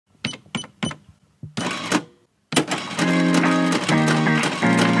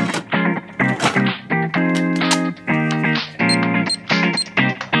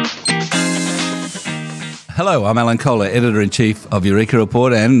Hello, I'm Alan Kohler, Editor-in-Chief of Eureka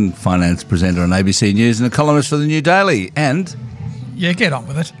Report and finance presenter on ABC News and a columnist for the New Daily. And... yeah, get on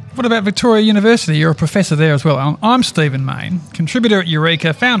with it. What about Victoria University? You're a professor there as well. I'm Stephen Mayne, contributor at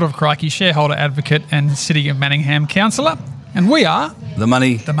Eureka, founder of Crikey, shareholder advocate and City of Manningham councillor. And we are... The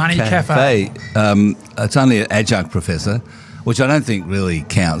Money Café. It's only an adjunct professor, which I don't think really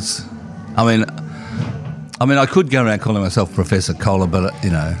counts. I mean, I could go around calling myself Professor Kohler, but, you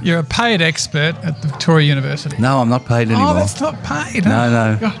know... You're a paid expert at the Victoria University. No, I'm not paid anymore. Oh, that's not paid.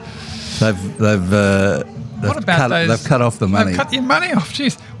 No. God. They've cut off the money. They've cut your money off,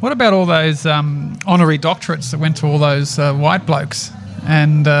 jeez. What about all those honorary doctorates that went to all those white blokes?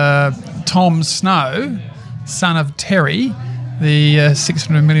 And Tom Snow, son of Terry, the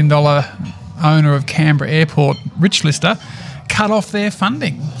 $600 million owner of Canberra Airport, rich lister, cut off their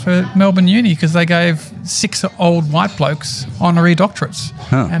funding for Melbourne Uni because they gave 6 old white blokes honorary doctorates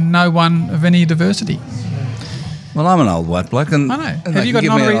and no one of any diversity. Well, I'm an old white bloke. And I know. Have you got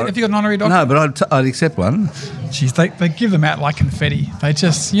an honorary doctorate? No, but I'd accept one. Jeez, they give them out like confetti. They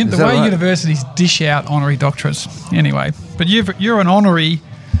just... the way right? Universities dish out honorary doctorates. Anyway, but you're an honorary,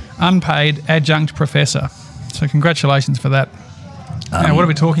 unpaid adjunct professor. So congratulations for that. Now, what are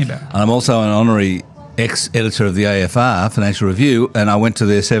we talking about? I'm also an honorary ex-editor of the AFR, Financial Review, and I went to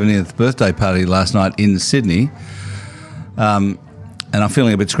their 70th birthday party last night in Sydney. And I'm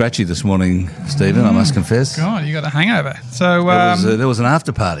feeling a bit scratchy this morning, Stephen, I must confess. God, you got a hangover. So there was an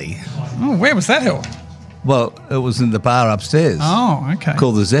after party. Oh, where was that held? Well, it was in the bar upstairs. Oh, okay.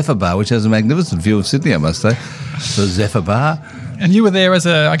 Called the Zephyr Bar, which has a magnificent view of Sydney, I must say. The Zephyr Bar. And you were there as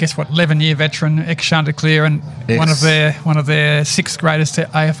a, 11-year veteran, ex-Chanticleer, and one of their 6 greatest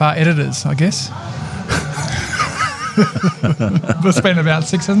AFR editors, I guess. There's been about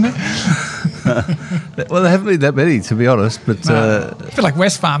 6, hasn't there? Well, there haven't been that many, to be honest. But I feel like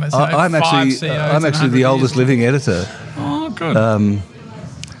West Farmers. I'm actually the oldest living editor. Oh, good.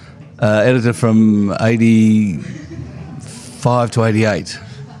 Editor from 85 to 88.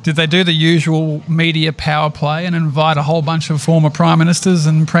 Did they do the usual media power play and invite a whole bunch of former prime ministers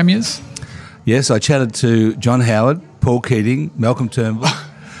and premiers? Yes, I chatted to John Howard, Paul Keating, Malcolm Turnbull.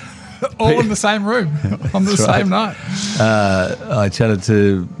 All in the same room on the same night. I chatted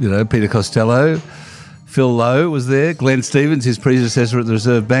to Peter Costello, Phil Lowe was there, Glenn Stevens, his predecessor at the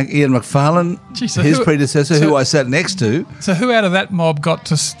Reserve Bank, Ian McFarlane, his predecessor, who I sat next to. So who out of that mob got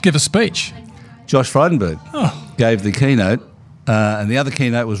to give a speech? Josh Frydenberg gave the keynote, and the other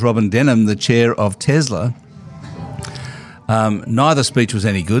keynote was Robin Denham, the chair of Tesla. Neither speech was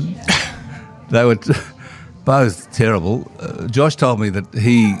any good. They were both terrible. Josh told me that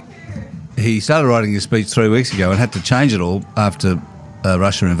he started writing his speech 3 weeks ago and had to change it all after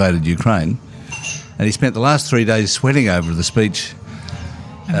Russia invaded Ukraine. And he spent the last 3 days sweating over the speech,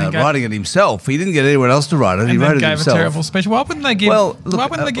 writing it himself. He didn't get anyone else to write it. He wrote it himself. Gave a terrible speech. Why wouldn't they give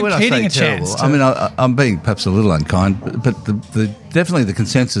Keating a chance? I mean, I'm being perhaps a little unkind, but definitely the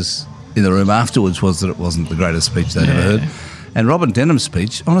consensus in the room afterwards was that it wasn't the greatest speech they'd ever heard. And Robin Denham's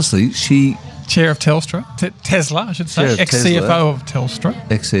speech, honestly, she... Chair of Telstra, Tesla, I should say, ex-CFO of Telstra.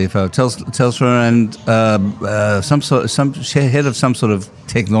 Ex-CFO of Telstra and some head of some sort of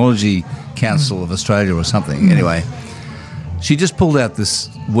technology council of Australia or something. Anyway, she just pulled out this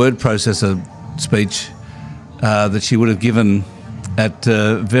word processor speech that she would have given at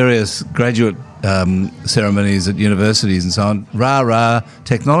various graduate ceremonies at universities and so on. Rah,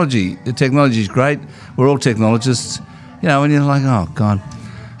 technology. Technology is great. We're all technologists. And you're like, oh, God.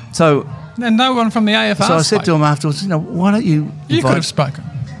 So... And no one from the AFR So I said to him afterwards, why don't you... You could have spoken.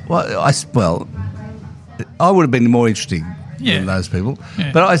 Well, I would have been more interesting than those people.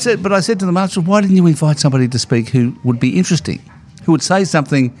 Yeah. But I said to them afterwards, why didn't you invite somebody to speak who would be interesting, who would say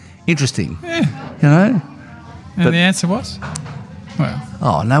something interesting? Yeah. And the answer was? Well...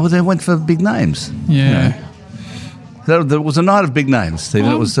 Oh, no, they went for big names. Yeah. There was a night of big names,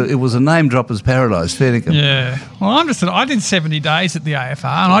 Stephen. It was a name dropper's paradise. Fair dinkum. Yeah. Well, I did 70 days at the AFR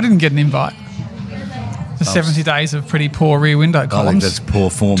and I didn't get an invite. For 70 days of pretty poor Rear Window columns. I think that's poor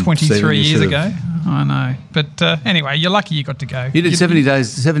form. 23 years ago. I know. But anyway, you're lucky you got to go. You did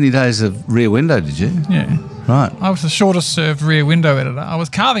 70 days of Rear Window, did you? Yeah. Right. I was the shortest served Rear Window editor. I was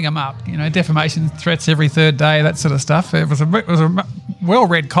carving them up, defamation threats every third day, that sort of stuff. It was a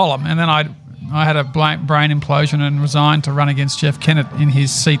well-read column, and then I had a brain implosion and resigned to run against Jeff Kennett in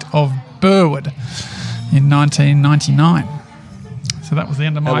his seat of Burwood in 1999. So that was the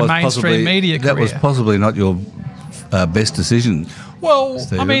end of my mainstream media career. That was possibly not your best decision. Well,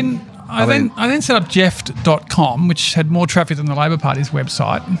 Stephen. I mean, I then set up Jeff.com, which had more traffic than the Labor Party's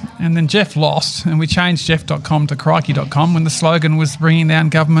website. And then Jeff lost, and we changed Jeff.com to Crikey.com when the slogan was bringing down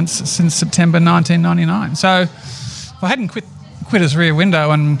governments since September 1999. So if I hadn't quit his rear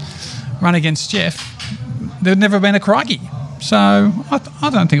window and run against Jeff, there would never have been a Crikey. So I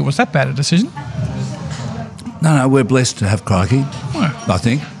don't think it was that bad a decision. No, we're blessed to have Crikey, I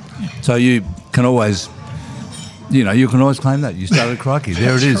think. Yeah. So you can always, you can always claim that. You started Crikey.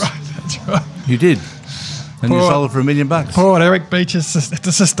 There it is. That's right. You did. And you sold it for $1 million. Poor Eric Beach has had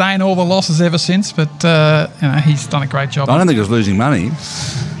to sustain all the losses ever since, but he's done a great job. I don't think it was losing money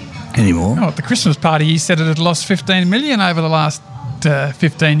anymore. At the Christmas party, he said it had lost $15 million over the last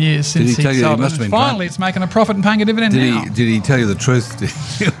 15 years since he sold it. Must have been finally, it's making a profit and paying a dividend now. Did he tell you the truth?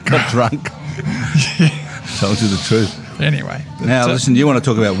 He got drunk. Told you the truth. Anyway. Now, listen, you want to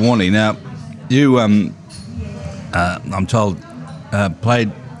talk about Warney. Now, you, I'm told,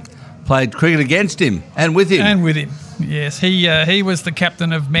 played cricket against him and with him. And with him, yes. He was the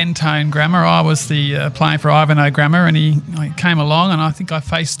captain of Mentone Grammar. I was the playing for Ivanhoe Grammar, and he came along, and I think I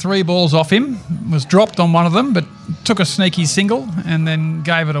faced 3 balls off him, was dropped on one of them, but took a sneaky single and then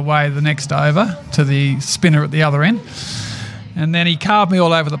gave it away the next over to the spinner at the other end. And then he carved me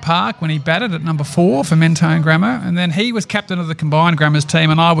all over the park when he batted at number 4 for Mentone Grammar. And then he was captain of the combined Grammars team,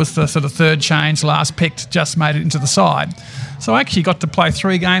 and I was the sort of third change, last picked, just made it into the side. So I actually got to play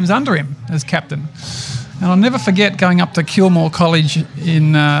 3 games under him as captain. And I'll never forget going up to Kilmore College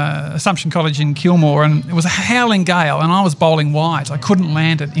in Assumption College in Kilmore, and it was a howling gale, and I was bowling wide. I couldn't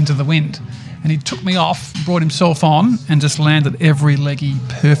land it into the wind. And he took me off, brought himself on, and just landed every leggy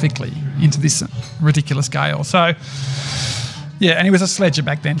perfectly into this ridiculous gale. So... yeah, and he was a sledger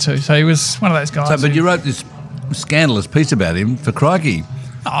back then too, so he was one of those guys. But you wrote this scandalous piece about him for Crikey.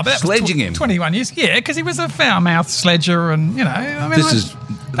 Oh, but sledging him. 21 years, yeah, because he was a foul-mouthed sledger, and that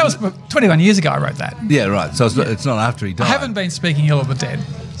was 21 years ago I wrote that. Yeah, right. So it's not after he died. I haven't been speaking ill of the dead.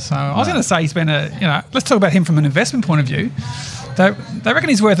 So I was going to say he's been let's talk about him from an investment point of view. They reckon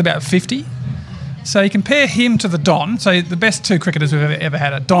he's worth about 50. So you compare him to the Don. So the best 2 cricketers we've ever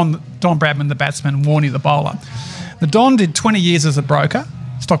had are Don Bradman, the batsman, and Warney, the bowler. The Don did 20 years as a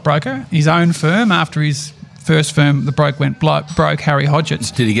stockbroker, his own firm. After his first firm, the broke, Harry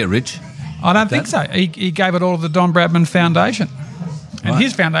Hodgetts. Did he get rich? I don't think so. He gave it all to the Don Bradman Foundation. And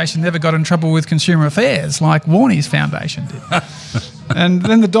his foundation never got in trouble with consumer affairs like Warney's foundation did. And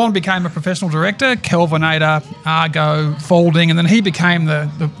then the Don became a professional director, Kelvinator, Argo, Folding, and then he became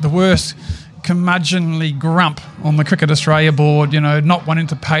the worst curmudgeonly grump on the Cricket Australia board, not wanting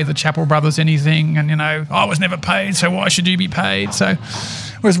to pay the Chappell brothers anything, and, I was never paid, so why should you be paid? So,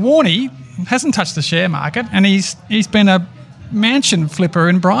 whereas Warney hasn't touched the share market, and he's been a mansion flipper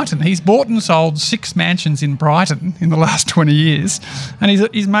in Brighton. He's bought and sold 6 mansions in Brighton in the last 20 years, and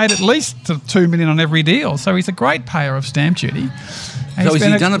he's made at least $2 million on every deal, so he's a great payer of stamp duty. And so has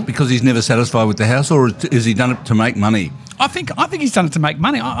he done it because he's never satisfied with the house, or has he done it to make money? I think he's done it to make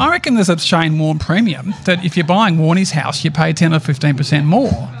money. I reckon there's a Shane Warne premium that if you're buying Warney's house, you pay 10 or 15%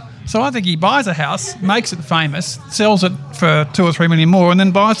 more. So I think he buys a house, makes it famous, sells it for 2 or 3 million more, and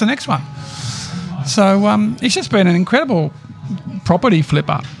then buys the next one. So he's just been an incredible property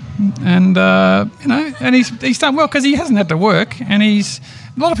flipper, and and he's done well because he hasn't had to work. And a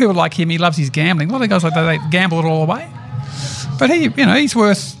lot of people like him. He loves his gambling. A lot of guys like that, they gamble it all away. But he's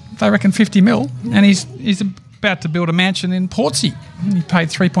worth, they reckon, 50 mil, and he's about to build a mansion in Portsea. He paid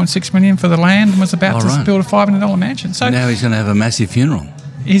 $3.6 million for the land and was about to build a $5 million mansion. So now he's going to have a massive funeral.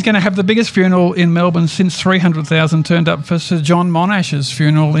 He's going to have the biggest funeral in Melbourne since 300,000 turned up for Sir John Monash's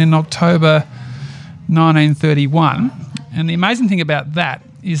funeral in October 1931. And the amazing thing about that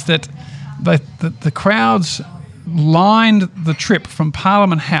is that the crowds lined the trip from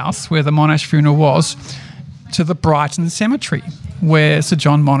Parliament House, where the Monash funeral was, to the Brighton Cemetery, where Sir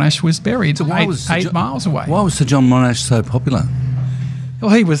John Monash was buried, so 8 miles away. Why was Sir John Monash so popular?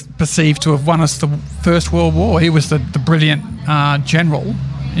 Well, he was perceived to have won us the First World War. He was the brilliant general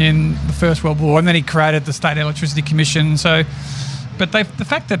in the First World War, and then he created the State Electricity Commission. So, but the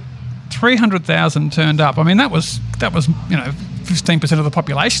fact that 300,000 turned up, I mean, that was 15% of the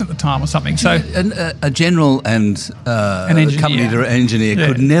population at the time or something. So a general and an engineer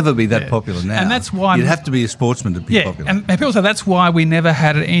could never be that popular now. And that's why you'd have to be a sportsman to be popular. And people say that's why we never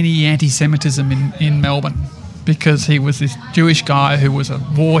had any anti-Semitism in Melbourne, because he was this Jewish guy who was a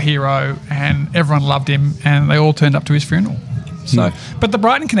war hero and everyone loved him and they all turned up to his funeral. So, but the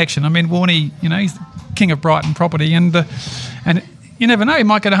Brighton connection, I mean, Warney, he's the king of Brighton property, and you never know, he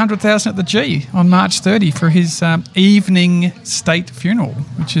might get 100,000 at the G on March 30 for his evening state funeral,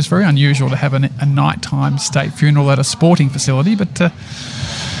 which is very unusual to have a nighttime state funeral at a sporting facility. But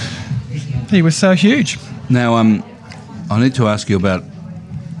He was so huge. Now, I need to ask you about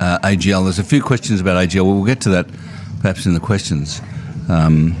AGL. There's a few questions about AGL. We'll get to that perhaps in the questions.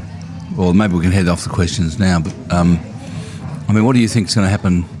 Or maybe we can head off the questions now. But, I mean, what do you think is going to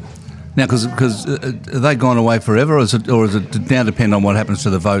happen now? Because are they gone away forever, or is it now depend on what happens to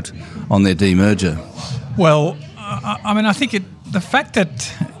the vote on their demerger? Well, I mean, I think the fact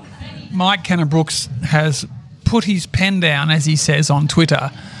that Mike Cannon-Brookes has put his pen down, as he says on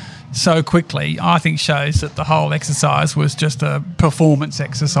Twitter, so quickly, I think shows that the whole exercise was just a performance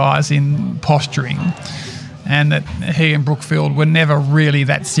exercise in posturing, and that he and Brookfield were never really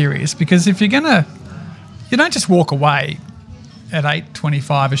that serious. Because if you don't just walk away at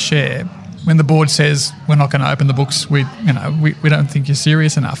 $8.25 a share when the board says we're not going to open the books. We don't think you're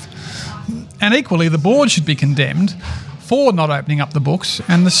serious enough. And equally, the board should be condemned for not opening up the books,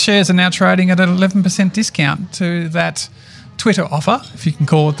 and the shares are now trading at an 11% discount to that Twitter offer, if you can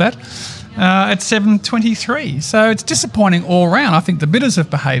call it that, at $7.23. So it's disappointing all round. I think the bidders have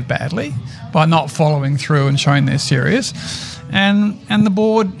behaved badly by not following through and showing they're serious. And the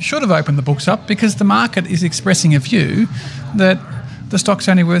board should have opened the books up, because the market is expressing a view that the stock's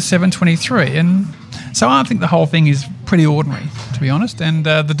only worth $7.23. And so I think the whole thing is pretty ordinary, to be honest. And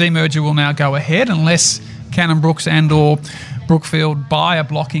the demerger will now go ahead unless Cannon-Brookes and or Brookfield buy a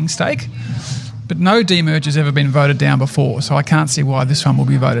blocking stake. But no demerger's ever been voted down before, so I can't see why this one will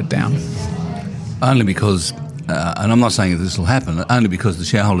be voted down. Only because, and I'm not saying that this will happen, only because the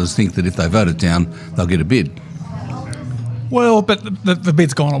shareholders think that if they vote it down, they'll get a bid. Well, but the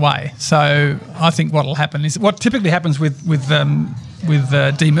bid's gone away. So I think what will happen is, what typically happens with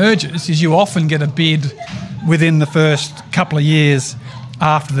demergers is you often get a bid within the first couple of years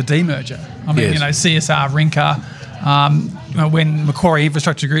after the demerger. I mean, Yes. CSR, Rinker, when Macquarie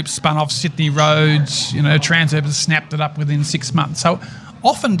Infrastructure Group spun off Sydney Roads, Transurban snapped it up within 6 months. So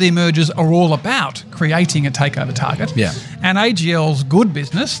often demergers are all about creating a takeover target. Yeah. And AGL's good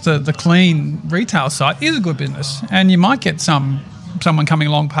business, the clean retail side, is a good business. And you might get someone coming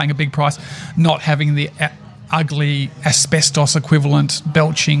along paying a big price, not having the ugly asbestos equivalent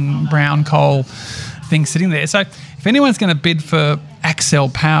belching brown coal thing sitting there. So if anyone's going to bid for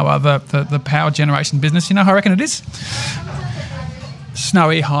Accel Power, the power generation business, you know who I reckon it is?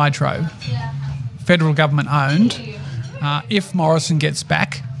 Snowy Hydro, federal government owned. If Morrison gets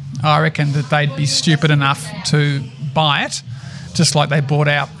back, I reckon that they'd be stupid enough to buy it, just like they bought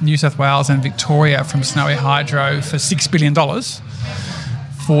out New South Wales and Victoria from Snowy Hydro for $6 billion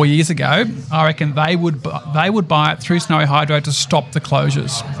 4 years ago. I reckon they would buy it through Snowy Hydro to stop the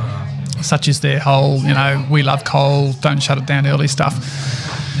closures, such as their whole, we love coal, don't shut it down early stuff.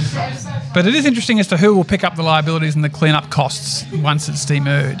 But it is interesting as to who will pick up the liabilities and the clean-up costs once it's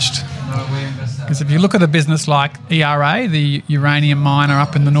demerged. Because if you look at a business like ERA, the uranium miner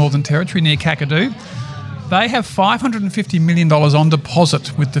up in the Northern Territory near Kakadu, they have $550 million on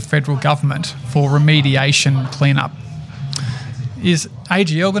deposit with the federal government for remediation clean-up. Is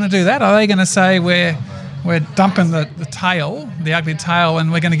AGL going to do that? Are they going to say we're dumping the ugly tail,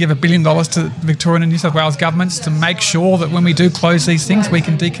 and we're going to give $1 billion to Victorian and New South Wales governments to make sure that when we do close these things, we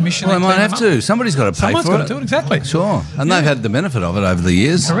can decommission Well, and they might clean have them up? to. Somebody's got to pay Someone's for got to do it, exactly. Sure. And they've had the benefit of it over the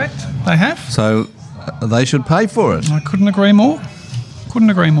years. Correct, they have. So they should pay for it. I couldn't agree more.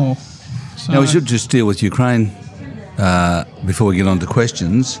 So, Now, we should just deal with Ukraine before we get on to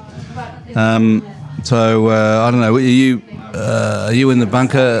questions. I don't know, are you in the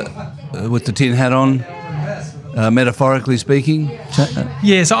bunker with the tin hat on, metaphorically speaking?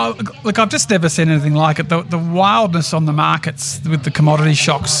 Yes, I've just never seen anything like it. The wildness on the markets with the commodity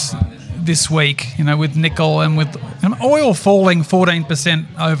shocks this week, with nickel and with oil falling 14%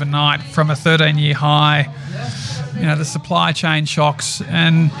 overnight from a 13-year high, the supply chain shocks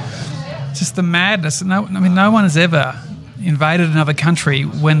and just the madness. No one has ever invaded another country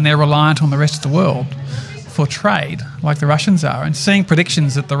when they're reliant on the rest of the world for trade, like the Russians are, and seeing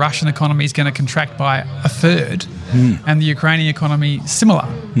predictions that the Russian economy is going to contract by a third and the Ukrainian economy similar.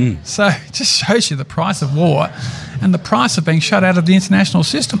 So it just shows you the price of war and the price of being shut out of the international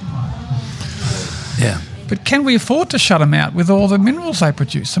system. Yeah. But can we afford to shut them out with all the minerals they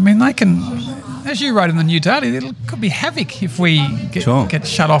produce? I mean, they can, as you wrote in the New Daily, it could be havoc if we get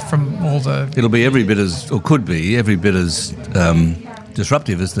shut off from all the... It'll be every bit as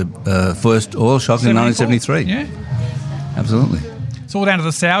disruptive as the first oil shock in 1973. Yeah. Absolutely. It's all down to the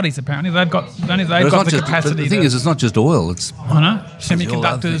Saudis, apparently. They've got the capacity. The thing is, it's not just oil. It's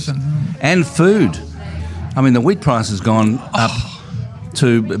semiconductors and food. I mean, the wheat price has gone up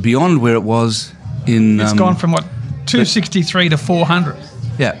to beyond where it was in... It's gone from, 263 to 400.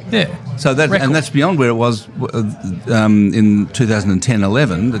 Yeah. Yeah. So record. and that's beyond where it was in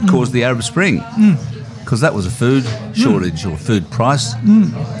 2010-11 that caused the Arab Spring, because that was a food shortage or food price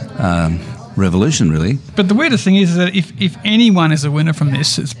revolution, really. But the weirdest thing is that if anyone is a winner from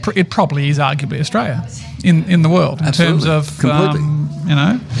this, it probably is arguably Australia in the world in Absolutely. terms of Completely.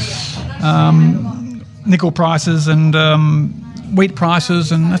 Nickel prices and wheat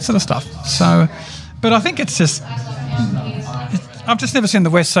prices and that sort of stuff. So, but I think it's just. I've just never seen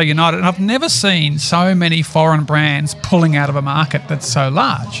the West so united, and I've never seen so many foreign brands pulling out of a market that's so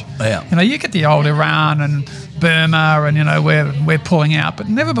large. Yeah. You get the old Iran and Burma, and we're pulling out, but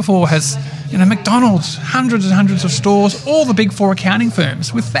never before has McDonald's, hundreds and hundreds of stores, all the big four accounting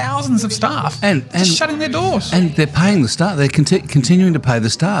firms with thousands of staff, and just shutting their doors. And they're paying the staff. They're continuing to pay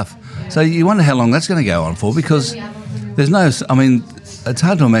the staff. So you wonder how long that's going to go on for, because there's no. I mean, it's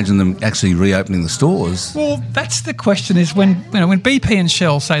hard to imagine them actually reopening the stores. Well, that's the question: is when BP and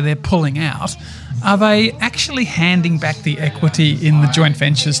Shell say they're pulling out, are they actually handing back the equity in the joint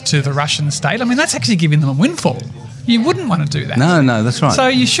ventures to the Russian state? I mean, that's actually giving them a windfall. You wouldn't want to do that. No, that's right. So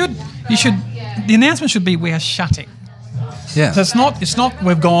you should. The announcement should be we are shutting. Yeah. So it's not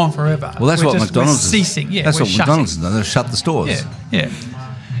we've gone forever. Well, that's what McDonald's is ceasing. Yeah, that's we're what shutting. McDonald's has done. They've shut the stores. Yeah.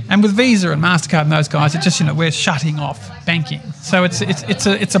 And with Visa and MasterCard and those guys, it's just we're shutting off banking. So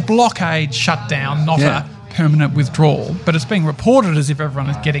it's a blockade shutdown, not a permanent withdrawal. But it's being reported as if everyone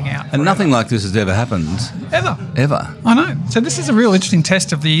is getting out. And nothing like this has ever happened. Ever. I know. So this is a real interesting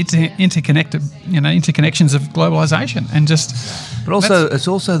test of the interconnections of globalisation, and just. But also, it's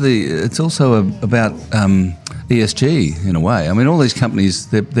also about ESG in a way. I mean, all these companies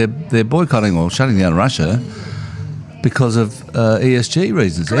they're boycotting or shutting down Russia because of ESG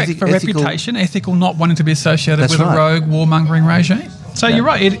reasons. Correct, for reputation, ethical, not wanting to be associated with a rogue warmongering regime. So you're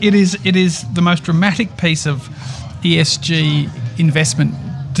right. It is the most dramatic piece of ESG investment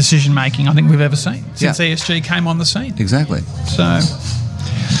decision making I think we've ever seen since ESG came on the scene. Exactly. So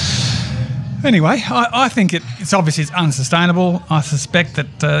anyway, I think it's obviously it's unsustainable. I suspect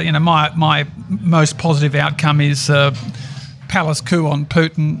that my most positive outcome is. Palace coup on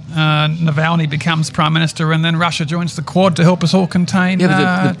Putin, Navalny becomes Prime Minister, and then Russia joins the Quad to help us all contain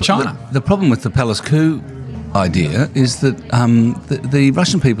China. The problem with the Palace coup idea is that the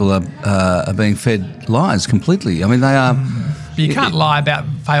Russian people are being fed lies completely. I mean, they are... But you can't lie about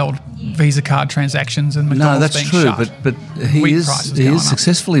failed Visa card transactions and McDonald's being shut. No, that's true, but he is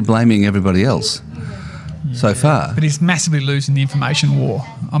successfully blaming everybody else. So far. But he's massively losing the information war.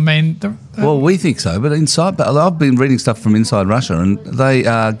 I mean... Well, we think so, but I've been reading stuff from inside Russia, and they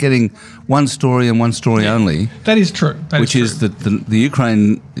are getting one story and one story only. That is true. Which is that the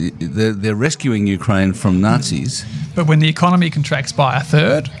Ukraine... They're rescuing Ukraine from Nazis. But when the economy contracts by a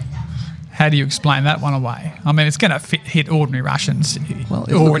third, how do you explain that one away? I mean, it's going to hit ordinary Russians. Well,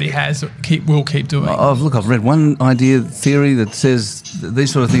 it already has. Will keep doing. I've read one theory that says that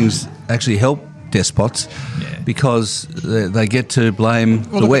these sort of things actually help despots because they get to blame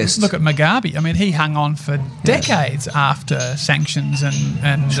the West. Look at Mugabe. I mean, he hung on for decades after sanctions and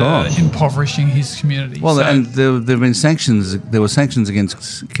impoverishing his community. Well, and there have been sanctions. There were sanctions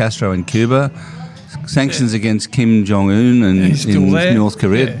against Castro in Cuba, sanctions against Kim Jong-un in North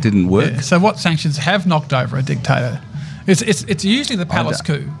Korea. It didn't work. So what sanctions have knocked over a dictator? It's usually the palace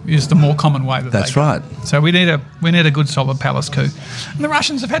coup is the more common way that that's right. So we need a good solid palace coup, and the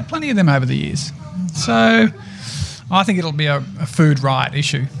Russians have had plenty of them over the years. So I think it'll be a food riot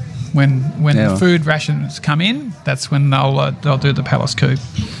issue when the food rations come in. That's when they'll do the palace coup.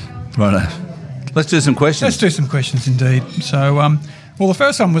 Right. Let's do some questions. Let's do some questions indeed. So well, the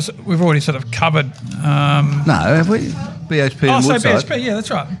first one was we've already sort of covered. No, have we? BHP and Woodside. BHP, yeah, that's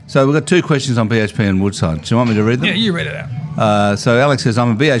right. So we've got two questions on BHP and Woodside. Do you want me to read them? Yeah, you read it out. So Alex says,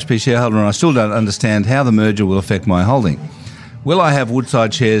 I'm a BHP shareholder and I still don't understand how the merger will affect my holding. Will I have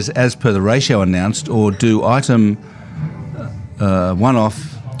Woodside shares as per the ratio announced, or do item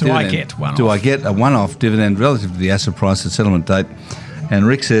one-off dividend? Do I get a one-off dividend relative to the asset price at settlement date? And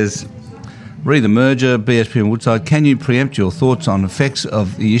Rick says, re the merger, BHP and Woodside, can you preempt your thoughts on effects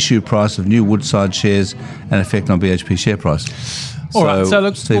of the issue price of new Woodside shares and effect on BHP share price? All right, so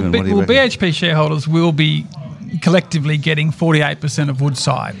look, Stephen, what do you reckon? BHP shareholders will be collectively getting 48% of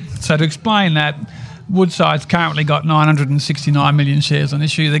Woodside. So to explain that, Woodside's currently got 969 million shares on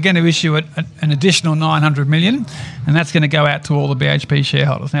issue. They're going to issue an additional 900 million, and that's going to go out to all the BHP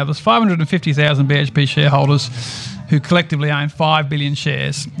shareholders. Now, there's 550,000 BHP shareholders who collectively own 5 billion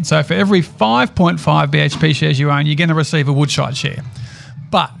shares. So for every 5.5 BHP shares you own, you're going to receive a Woodside share.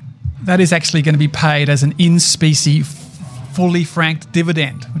 But that is actually going to be paid as an in-specie fully franked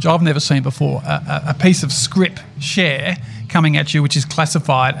dividend, which I've never seen before, a piece of scrip share coming at you which is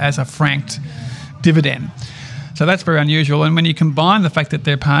classified as a franked dividend. So that's very unusual. And when you combine the fact that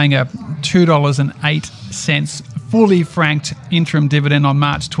they're paying a $2.08 fully franked interim dividend on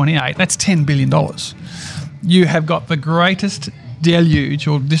March 28, that's $10 billion. You have got the greatest deluge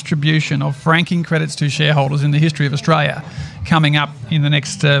or distribution of franking credits to shareholders in the history of Australia coming up in the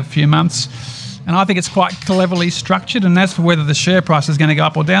next few months. And I think it's quite cleverly structured. And as for whether the share price is going to go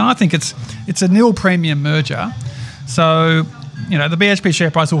up or down, I think it's a nil premium merger. So, the BHP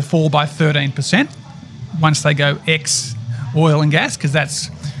share price will fall by 13% once they go ex oil and gas, because that's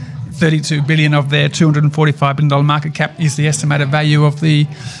 $32 billion of their $245 billion market cap is the estimated value of the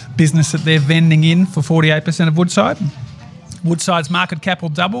business that they're vending in for 48% of Woodside. Woodside's market cap will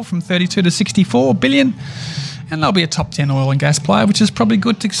double from 32 to 64 billion, and they'll be a top 10 oil and gas player, which is probably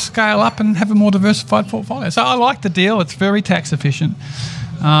good to scale up and have a more diversified portfolio. So I like the deal. It's very tax efficient.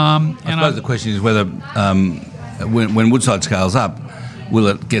 I suppose the question is whether when Woodside scales up, will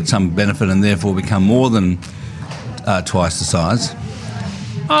it get some benefit and therefore become more than twice the size?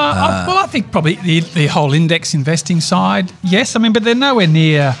 I think probably the whole index investing side, yes. But they're nowhere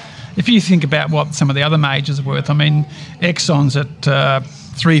near. If you think about what some of the other majors are worth, Exxon's at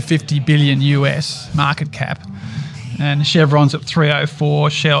 $350 billion US market cap, and Chevron's at 304.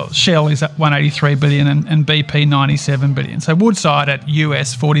 Shell is at 183 billion, and BP 97 billion. So Woodside at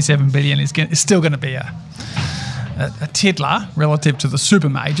US 47 billion is still going to be a tiddler relative to the super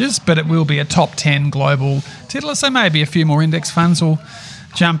majors, but it will be a top 10 global tiddler. So maybe a few more index funds will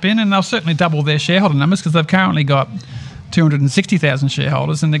jump in, and they'll certainly double their shareholder numbers, because they've currently got 260,000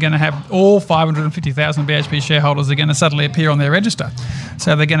 shareholders, and they're going to have all 550,000 BHP shareholders are going to suddenly appear on their register.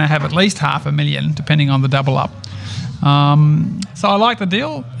 So they're going to have at least 500,000, depending on the double up. So I like the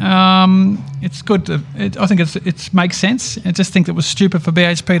deal. It's good. I think it makes sense. I just think it was stupid for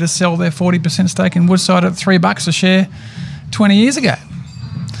BHP to sell their 40% stake in Woodside at $3 a share 20 years ago.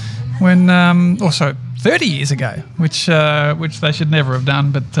 30 years ago, which they should never have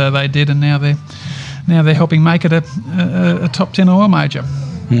done, but they did, and now they're helping make it a top 10 oil major.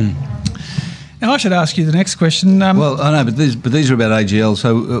 Now I should ask you the next question. Well, I know, but these are about AGL.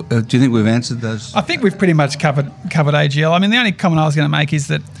 So, do you think we've answered those? I think we've pretty much covered AGL. The only comment I was going to make is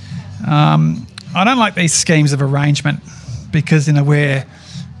that I don't like these schemes of arrangement, because where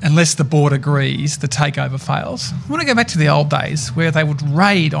unless the board agrees, the takeover fails. I want to go back to the old days where they would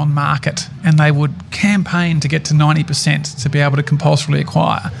raid on market and they would campaign to get to 90% to be able to compulsorily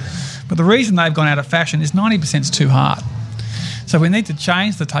acquire. But the reason they've gone out of fashion is 90% is too hard. So we need to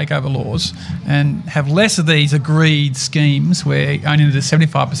change the takeover laws and have less of these agreed schemes where you only need a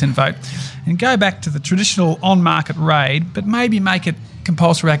 75% vote, and go back to the traditional on-market raid, but maybe make it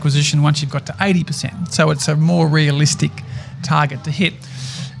compulsory acquisition once you've got to 80%. So it's a more realistic target to hit.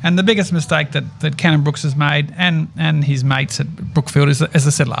 And the biggest mistake that Cannon Brooks has made, and his mates at Brookfield, is that, as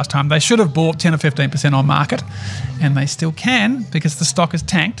I said last time, they should have bought 10 or 15% on market, and they still can, because the stock has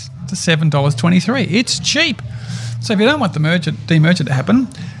tanked to $7.23. It's cheap. So if you don't want the demerger to happen,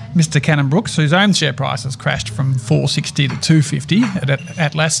 Mr. Cannon Brooks, whose own share price has crashed from $4.60 to $2.50 at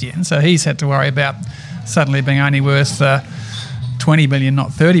Atlassian, so he's had to worry about suddenly being only worth $20 billion, not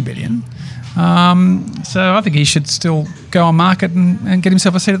 $30 billion. So I think he should still go on market and get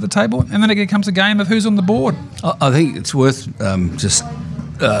himself a seat at the table, and then it becomes a game of who's on the board. I think it's worth just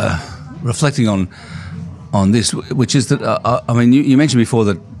reflecting on this, which is that you mentioned before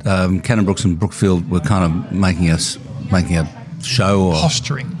that Cannon Brooks and Brookfield were kind of making a show or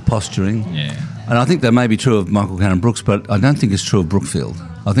posturing. Yeah. And I think that may be true of Michael Cannon Brooks, but I don't think it's true of Brookfield.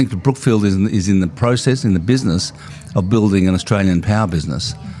 I think that Brookfield is in the process, in the business of building an Australian power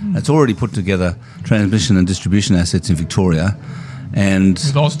business. It's already put together transmission and distribution assets in Victoria, and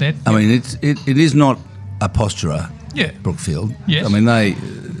with Ausnet. It is not a posturer. Yeah. Brookfield. Yes. They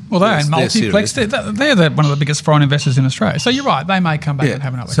own Multiplex. They're one of the biggest foreign investors in Australia. So you're right. They may come back and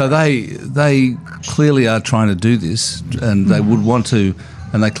have another. So they clearly are trying to do this, and they would want to,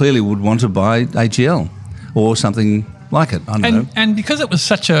 and they clearly would want to buy AGL or something like it. I don't know. And because it was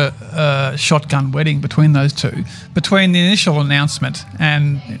such a shotgun wedding between those two, between the initial announcement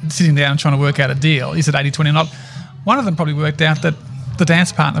and sitting down and trying to work out a deal, is it 80-20 or not? One of them probably worked out that the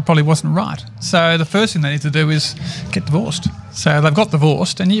dance partner probably wasn't right. So the first thing they need to do is get divorced. So they've got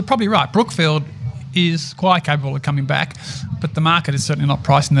divorced, and you're probably right. Brookfield is quite capable of coming back, but the market is certainly not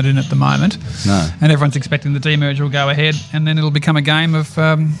pricing that in at the moment. No. And everyone's expecting the demerger will go ahead, and then it'll become a game of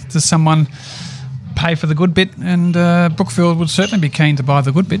does someone pay for the good bit, and Brookfield would certainly be keen to buy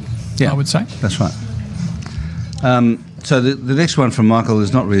the good bit, I would say. That's right. So the next one from Michael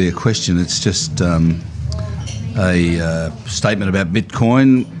is not really a question, it's just a statement about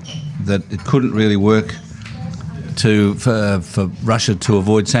Bitcoin that it couldn't really work for Russia to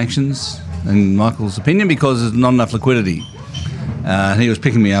avoid sanctions, in Michael's opinion, because there's not enough liquidity. He was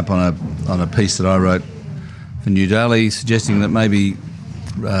picking me up on a piece that I wrote for New Daily, suggesting that maybe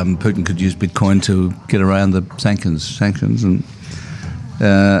Putin could use Bitcoin to get around the sanctions, and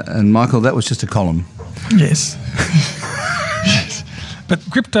Michael, that was just a column. Yes. Yes. But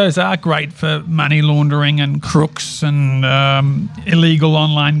cryptos are great for money laundering and crooks and illegal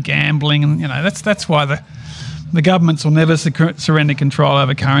online gambling, and that's why the governments will never surrender control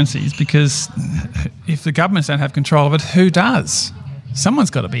over currencies, because if the governments don't have control of it, who does? Someone's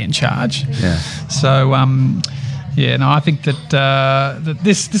got to be in charge. Yeah. So, I think that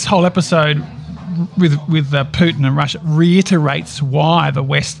this whole episode with Putin and Russia reiterates why the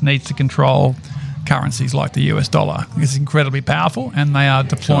West needs to control currencies like the US dollar. It's incredibly powerful, and they are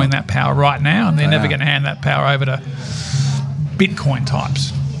deploying that power right now, and they're never going to hand that power over to Bitcoin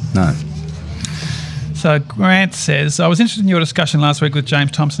types. No. So Grant says, I was interested in your discussion last week with James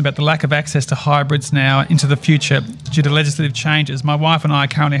Thompson about the lack of access to hybrids now into the future due to legislative changes. My wife and I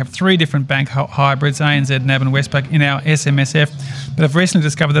currently have 3 different bank hybrids, ANZ, NAB and Westpac, in our SMSF, but have recently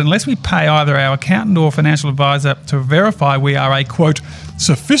discovered that unless we pay either our accountant or financial advisor to verify we are a, quote,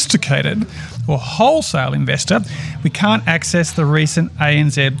 sophisticated or wholesale investor, we can't access the recent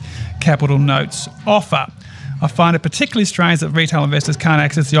ANZ Capital Notes offer. I find it particularly strange that retail investors can't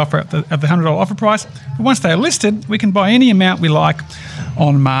access the offer at the $100 offer price, but once they are listed, we can buy any amount we like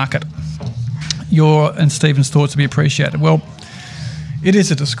on market. Your and Stephen's thoughts would be appreciated. Well, it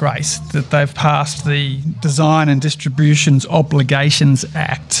is a disgrace that they've passed the Design and Distributions Obligations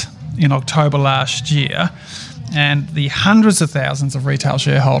Act in October last year, and the hundreds of thousands of retail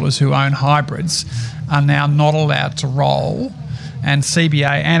shareholders who own hybrids are now not allowed to roll, and CBA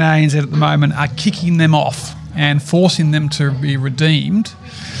and ANZ at the moment are kicking them off and forcing them to be redeemed,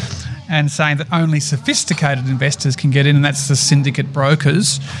 and saying that only sophisticated investors can get in, and that's the syndicate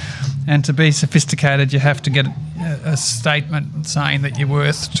brokers. And to be sophisticated, you have to get a statement saying that you're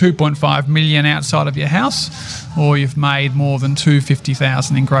worth $2.5 million outside of your house, or you've made more than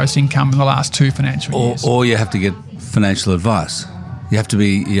 $250,000 in gross income in the last 2 financial years. Or you have to get financial advice. You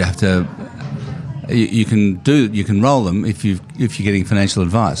can roll them if you're getting financial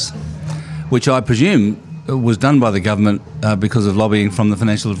advice, which I presume was done by the government because of lobbying from the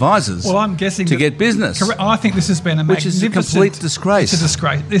financial advisors. Well, I'm guessing to get business. Correct. I think this has been a magnificent... Which is a complete disgrace. It's a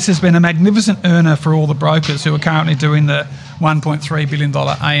disgrace. This has been a magnificent earner for all the brokers who are currently doing the $1.3 billion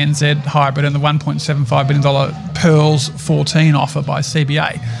ANZ hybrid and the $1.75 billion Pearls 14 offer by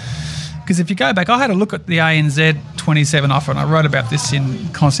CBA. Because if you go back, I had a look at the ANZ 27 offer, and I wrote about this in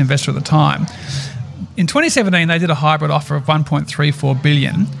Constant Investor at the time. In 2017, they did a hybrid offer of $1.34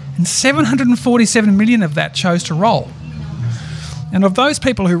 billion, and $747 million of that chose to roll. And of those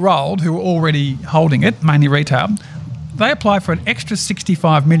people who rolled, who were already holding it, mainly retail, they applied for an extra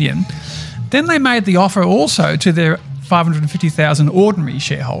 $65 million. Then they made the offer also to their 550,000 ordinary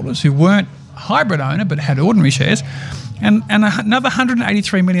shareholders who weren't hybrid owner but had ordinary shares, and another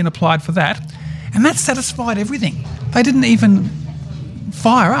 $183 million applied for that, and that satisfied everything. They didn't even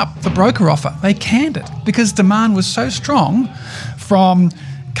fire up the broker offer. They canned it because demand was so strong from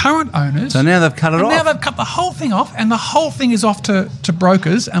current owners. So now they've cut it off. Now they've cut the whole thing off, and the whole thing is off to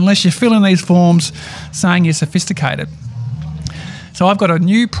brokers unless you fill in these forms saying you're sophisticated. So I've got a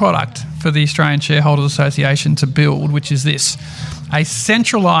new product for the Australian Shareholders Association to build, which is this: a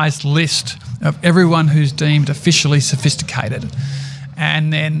centralised list of everyone who's deemed officially sophisticated.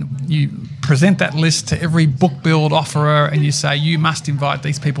 And then you present that list to every book build offerer, and you say, you must invite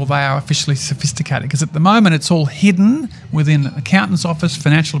these people, they are officially sophisticated. Because at the moment it's all hidden within an accountant's office,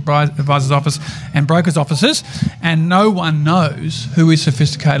 financial advisor's office and broker's offices, and no one knows who is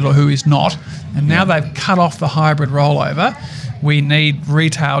sophisticated or who is not. And now they've cut off the hybrid rollover. We need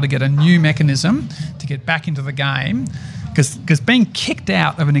retail to get a new mechanism to get back into the game, because being kicked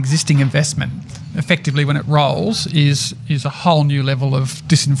out of an existing investment effectively when it rolls is a whole new level of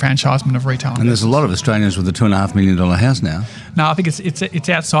disenfranchisement of retail. And there's a lot of Australians with a $2.5 million house now. No, I think it's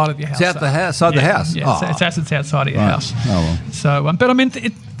outside of your house. It's outside the house? Yeah, it's assets outside of your house. Oh, well. So, but I mean,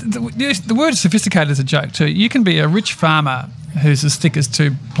 the word sophisticated is a joke too. You can be a rich farmer who's as thick as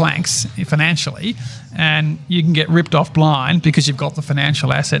 2 planks financially, and you can get ripped off blind because you've got the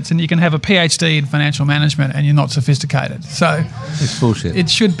financial assets, and you can have a PhD in financial management and you're not sophisticated. So it's bullshit. It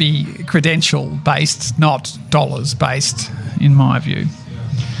should be credential-based, not dollars-based, in my view.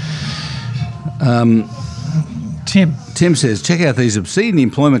 Tim says, check out these obscene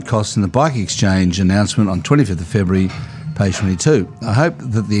employment costs in the bike exchange announcement on 25th of February, page 22. I hope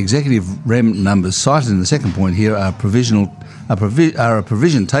that the executive REM numbers cited in the second point here are a provision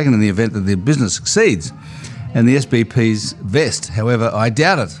taken in the event that the business succeeds and the SBPs vest. However, I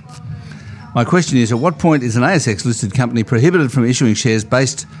doubt it. My question is, at what point is an ASX-listed company prohibited from issuing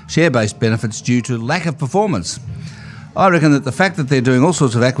share-based benefits due to lack of performance? I reckon that the fact that they're doing all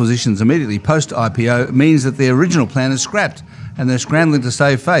sorts of acquisitions immediately post-IPO means that their original plan is scrapped and they're scrambling to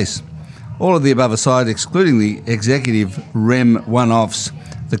save face. All of the above aside, excluding the executive REM one-offs,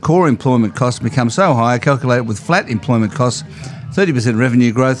 the core employment costs become so high, calculated with flat employment costs, 30%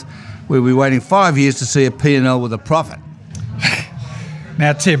 revenue growth, we'll be waiting 5 years to see a P&L with a profit.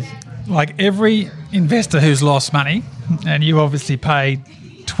 Now, Tim, like every investor who's lost money, and you obviously paid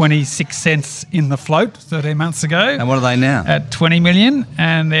 26 cents in the float 13 months ago. And what are they now? At 20 million,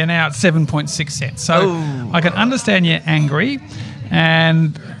 and they're now at 7.6 cents. So I can understand you're angry,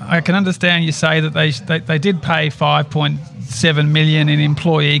 and I can understand you say that they did pay 5.7 million in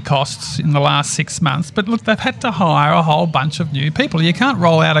employee costs in the last 6 months. But look, they've had to hire a whole bunch of new people. You can't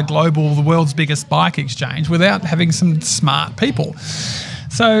roll out the world's biggest bike exchange without having some smart people.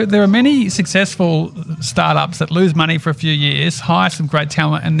 So there are many successful startups that lose money for a few years, hire some great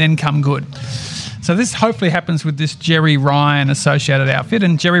talent, and then come good. So this hopefully happens with this Jerry Ryan associated outfit,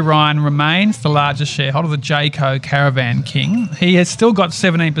 and Jerry Ryan remains the largest shareholder, the Jayco Caravan King. He has still got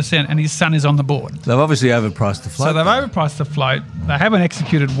 17%, and his son is on the board. They've obviously overpriced the float. So they've overpriced the float. They haven't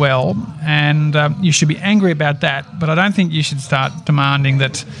executed well, and you should be angry about that. But I don't think you should start demanding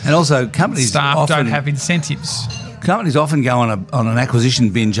that. And also, companies staff don't have incentives. Companies often go on an acquisition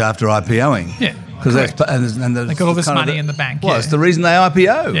binge after IPOing. Yeah. Because they got all this money in the bank. Well, it's the reason they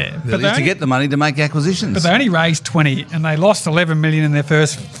IPO. Yeah, really, is to get the money to make acquisitions. But they only raised 20, and they lost 11 million in their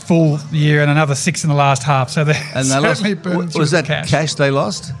first full year, and another 6 in the last half. So they certainly burned through was that cash they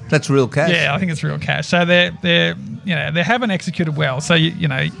lost? That's real cash. Yeah, I think it's real cash. So they haven't executed well. So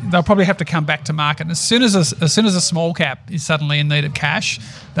they'll probably have to come back to market. And as soon as a small cap is suddenly in need of cash,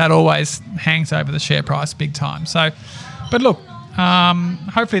 that always hangs over the share price big time. So, but look.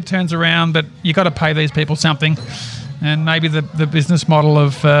 Hopefully it turns around, but you've got to pay these people something. And maybe the business model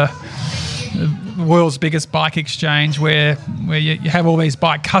of the world's biggest bike exchange where you have all these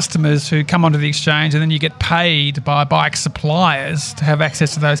bike customers who come onto the exchange and then you get paid by bike suppliers to have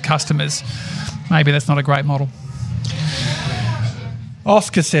access to those customers. Maybe that's not a great model.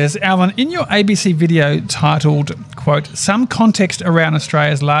 Oscar says, Alan, in your ABC video titled, quote, "Some Context Around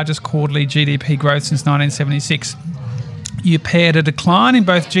Australia's Largest Quarterly GDP Growth Since 1976, you paired a decline in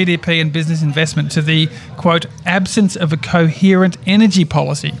both GDP and business investment to the, quote, absence of a coherent energy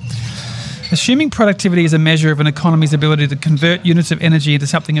policy. Assuming productivity is a measure of an economy's ability to convert units of energy into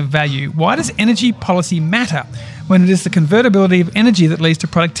something of value, why does energy policy matter when it is the convertibility of energy that leads to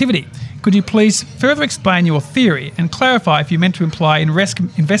productivity? Could you please further explain your theory and clarify if you meant to imply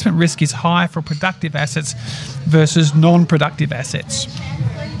investment risk is high for productive assets versus non-productive assets?"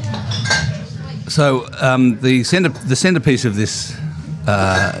 So the centrepiece of this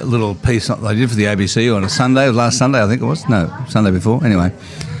little piece I did for the ABC on a Sunday, last Sunday I think it was, no, Sunday before, anyway,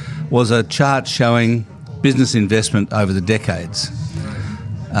 was a chart showing business investment over the decades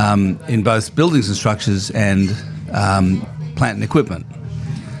in both buildings and structures and plant and equipment.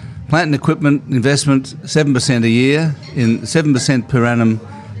 Plant and equipment investment 7% a year, 7% per annum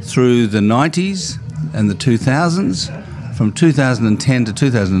through the 90s and the 2000s, from 2010 to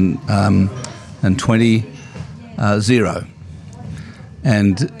 2020, zero.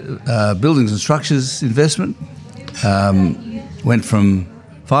 And buildings and structures investment went from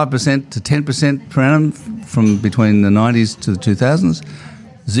 5% to 10% per annum from between the 90s to the 2000s,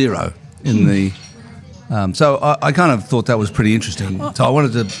 zero in the. So I kind of thought that was pretty interesting. So I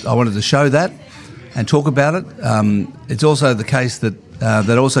wanted to show that and talk about it. It's also the case that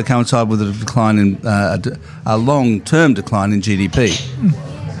that also coincided with a decline in a long-term decline in GDP.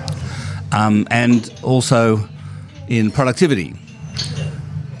 And also in productivity.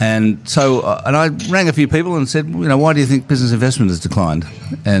 And so, and I rang a few people and said, why do you think business investment has declined?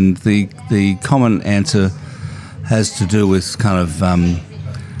 And the common answer has to do with kind of,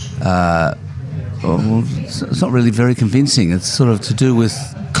 it's not really very convincing. It's sort of to do with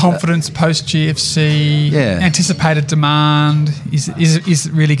confidence post GFC, anticipated demand is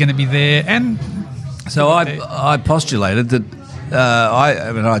it really going to be there? And so I postulated that.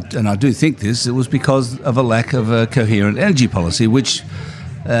 I do think this. It was because of a lack of a coherent energy policy, which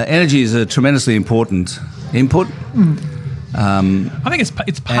energy is a tremendously important input. I think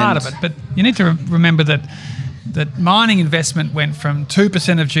it's part of it, but you need to remember that mining investment went from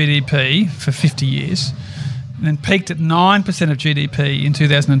 2% of GDP for 50 years, and then peaked at 9% of GDP in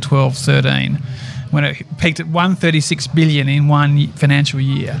 2012-13. when it peaked at 136 billion in one financial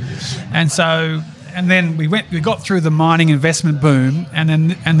year. And so, and then we got through the mining investment boom, and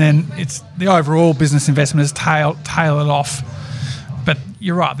then it's the overall business investment has tailed off. But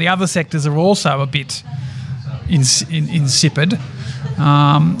you're right, the other sectors are also a bit insipid.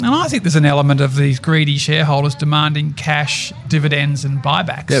 And I think there's an element of these greedy shareholders demanding cash, dividends and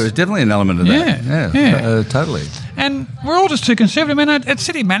buybacks. There is definitely an element of that. Yeah. Totally. And we're all just too conservative. I mean, at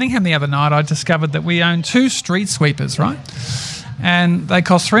City Manningham the other night, I discovered that we own 2 street sweepers, right? And they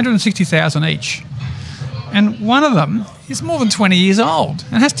cost $360,000 each. And one of them is more than 20 years old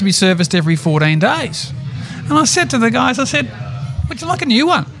and has to be serviced every 14 days. And I said to the guys, would you like a new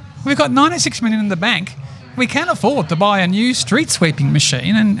one? We've got $96 million in the bank. We can afford to buy a new street sweeping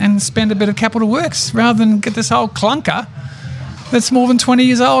machine and spend a bit of capital works rather than get this old clunker that's more than 20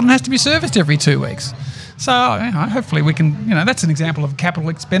 years old and has to be serviced every 2 weeks. So hopefully we can, that's an example of capital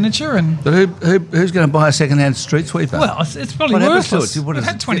expenditure. But who's going to buy a second-hand street sweeper? Well, it's probably worthless. We've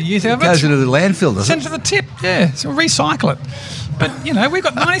had 20 years out of it. It goes into the landfill, doesn't it? Send it to the tip, yeah. So recycle it. But, we've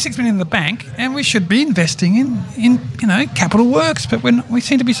got $96 million in the bank and we should be investing in capital works. But we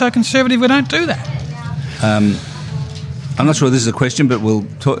seem to be so conservative we don't do that. I'm not sure this is a question, but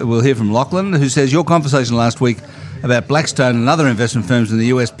we'll hear from Lachlan, who says, your conversation last week about Blackstone and other investment firms in the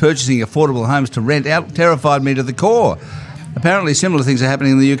US purchasing affordable homes to rent out terrified me to the core. Apparently similar things are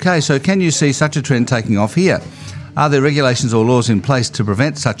happening in the UK, so can you see such a trend taking off here? Are there regulations or laws in place to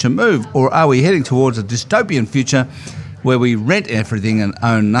prevent such a move, or are we heading towards a dystopian future where we rent everything and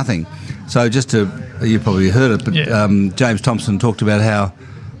own nothing? So you probably heard it, but James Thompson talked about how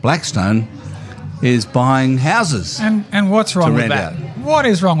Blackstone is buying houses. And what's wrong with that? What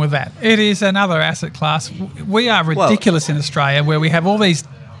is wrong with that? It is another asset class. We are ridiculous in Australia where we have all these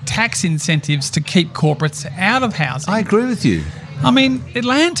tax incentives to keep corporates out of housing. I agree with you. I mean,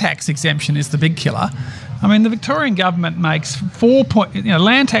 land tax exemption is the big killer. I mean, the Victorian government makes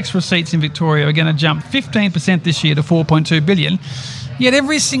land tax receipts in Victoria are going to jump 15% this year to 4.2 billion, yet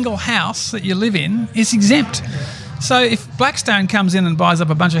every single house that you live in is exempt. So if Blackstone comes in and buys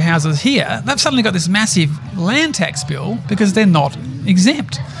up a bunch of houses here, they've suddenly got this massive land tax bill because they're not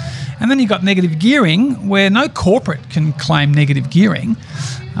exempt. And then you've got negative gearing where no corporate can claim negative gearing.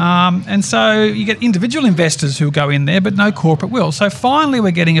 And so you get individual investors who go in there, but no corporate will. So finally we're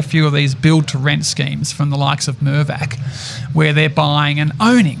getting a few of these build-to-rent schemes from the likes of Mirvac where they're buying and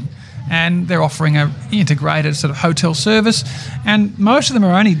owning. And they're offering an integrated sort of hotel service. And most of them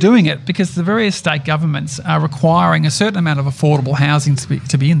are only doing it because the various state governments are requiring a certain amount of affordable housing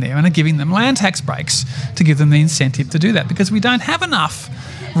to be in there and are giving them land tax breaks to give them the incentive to do that because we don't have enough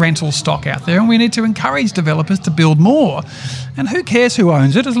rental stock out there and we need to encourage developers to build more. And who cares who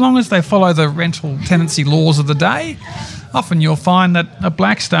owns it as long as they follow the rental tenancy laws of the day? Often you'll find that a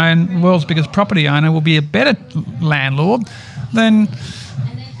Blackstone, the world's biggest property owner, will be a better landlord than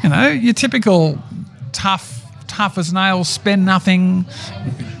your typical tough as nails, spend nothing,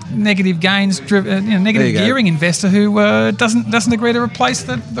 negative gains, negative gearing investor who doesn't agree to replace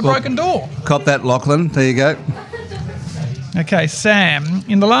the broken door. Cop that, Lachlan. There you go. Okay, Sam,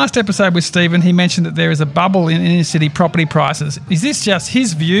 in the last episode with Stephen, he mentioned that there is a bubble in inner city property prices. Is this just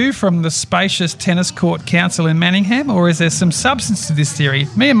his view from the spacious tennis court council in Manningham, or is there some substance to this theory?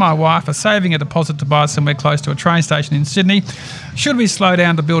 Me and my wife are saving a deposit to buy somewhere close to a train station in Sydney. Should we slow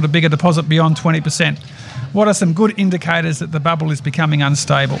down to build a bigger deposit beyond 20%? What are some good indicators that the bubble is becoming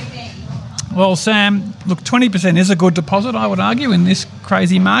unstable? Well, Sam, look, 20% is a good deposit, I would argue, in this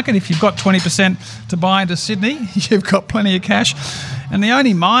crazy market. If you've got 20% to buy into Sydney, you've got plenty of cash. And the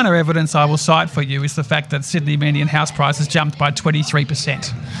only minor evidence I will cite for you is the fact that Sydney median house prices jumped by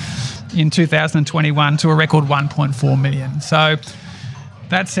 23% in 2021 to a record 1.4 million. So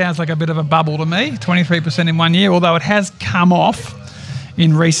that sounds like a bit of a bubble to me, 23% in 1 year, although it has come off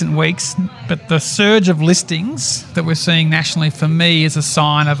in recent weeks, but the surge of listings that we're seeing nationally for me is a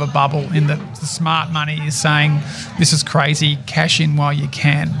sign of a bubble in that the smart money is saying this is crazy, cash in while you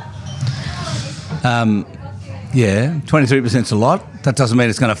can. 23% is a lot. That doesn't mean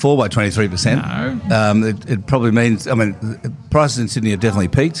it's going to fall by 23%. No. It probably means, prices in Sydney have definitely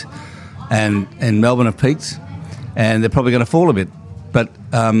peaked and in Melbourne have peaked and they're probably going to fall a bit. But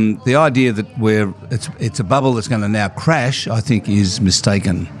the idea that it's a bubble that's going to now crash, I think, is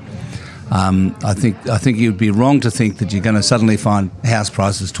mistaken. I think you'd be wrong to think that you're going to suddenly find house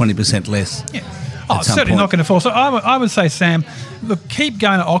prices 20% less. Yeah. It's certainly not going to fall. So I would say, Sam, look, keep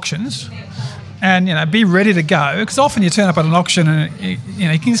going to auctions and be ready to go, because often you turn up at an auction and you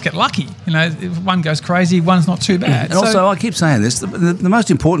can just get lucky. If one goes crazy, one's not too bad. And also, I keep saying this: the most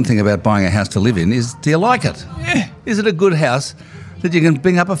important thing about buying a house to live in is, do you like it? Yeah. Is it a good house that you can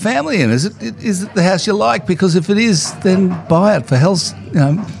bring up a family in? Is it the house you like? Because if it is, then buy it for hell's,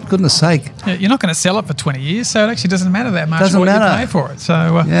 goodness sake. Yeah, you're not going to sell it for 20 years, so it actually doesn't matter that much Doesn't what matter. you pay for it.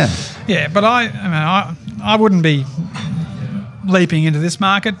 So yeah. But I wouldn't be leaping into this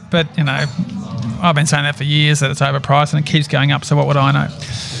market, but I've been saying that for years that it's overpriced and it keeps going up. So what would I know?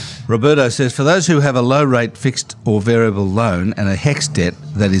 Roberto says, for those who have a low-rate fixed or variable loan and a HEX debt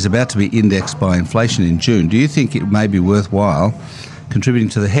that is about to be indexed by inflation in June, do you think it may be worthwhile contributing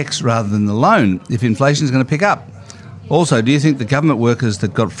to the HEX rather than the loan if inflation is going to pick up? Also, do you think the government workers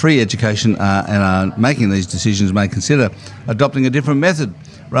that got free education and are making these decisions may consider adopting a different method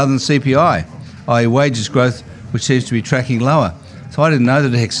rather than CPI, i.e. wages growth, which seems to be tracking lower? So I didn't know that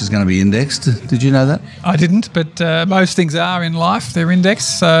the HEX is going to be indexed. Did you know that? I didn't, but most things are in life. They're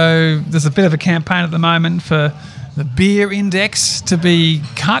indexed. So there's a bit of a campaign at the moment for the beer index to be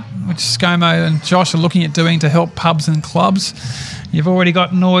cut, which ScoMo and Josh are looking at doing to help pubs and clubs. You've already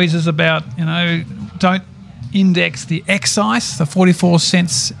got noises about, don't index the excise, the 44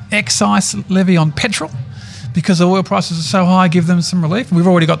 cents excise levy on petrol. Because the oil prices are so high, give them some relief. We've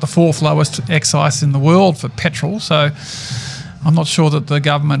already got the 4th lowest excise in the world for petrol, so I'm not sure that the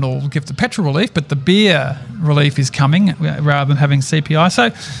government will give the petrol relief, but the beer relief is coming rather than having CPI.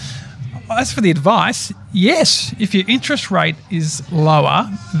 So as for the advice, yes, if your interest rate is lower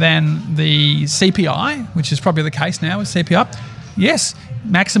than the CPI, which is probably the case now with CPI, yes,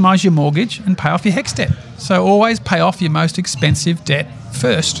 maximise your mortgage and pay off your HEX debt. So always pay off your most expensive debt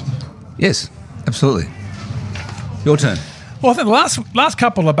first. Yes, absolutely. Your turn. Well, I think the last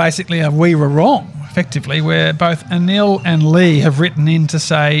couple are basically we were wrong, effectively, where both Anil and Lee have written in to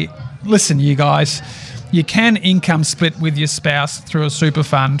say, listen, you guys, you can income split with your spouse through a super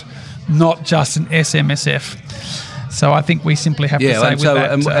fund, not just an SMSF. So I think we simply have to say with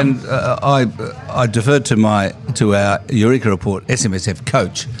that. I deferred to our Eureka Report SMSF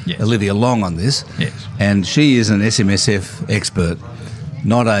coach, yes, Olivia Long, on this. Yes. And she is an SMSF expert,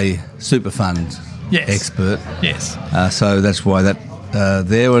 not a super fund expert. Yes. So that's why that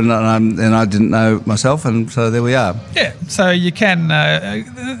there, and I didn't know myself, and so there we are. Yeah, so you can,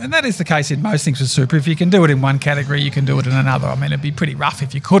 and that is the case in most things with super. If you can do it in one category, you can do it in another. I mean, it'd be pretty rough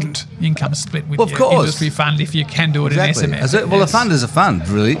if you couldn't income split with your industry fund if you can do it in SMF. Well, a fund is a fund,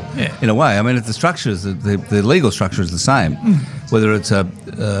 really, in a way. I mean, if the structure is the legal structure is the same, whether it's a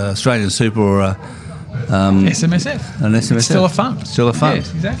Australian super or a SMSF. An SMSF. It's still a fund. Still a fund.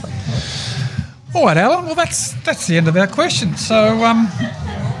 Yes, exactly. All right, Alan. Well, that's the end of our questions. So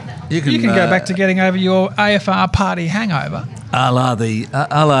you can go back to getting over your AFR party hangover. A la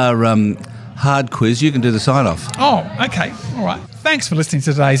hard quiz. You can do the sign off. Oh, okay. All right. Thanks for listening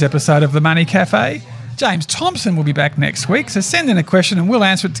to today's episode of The Money Cafe. James Thompson will be back next week, so send in a question and we'll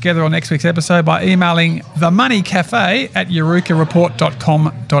answer it together on next week's episode by emailing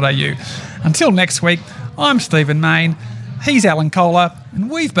themoneycafe@eurekareport.com.au. Until next week, I'm Stephen Main, he's Alan Kohler, and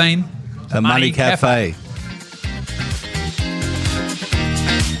we've been The Money Cafe.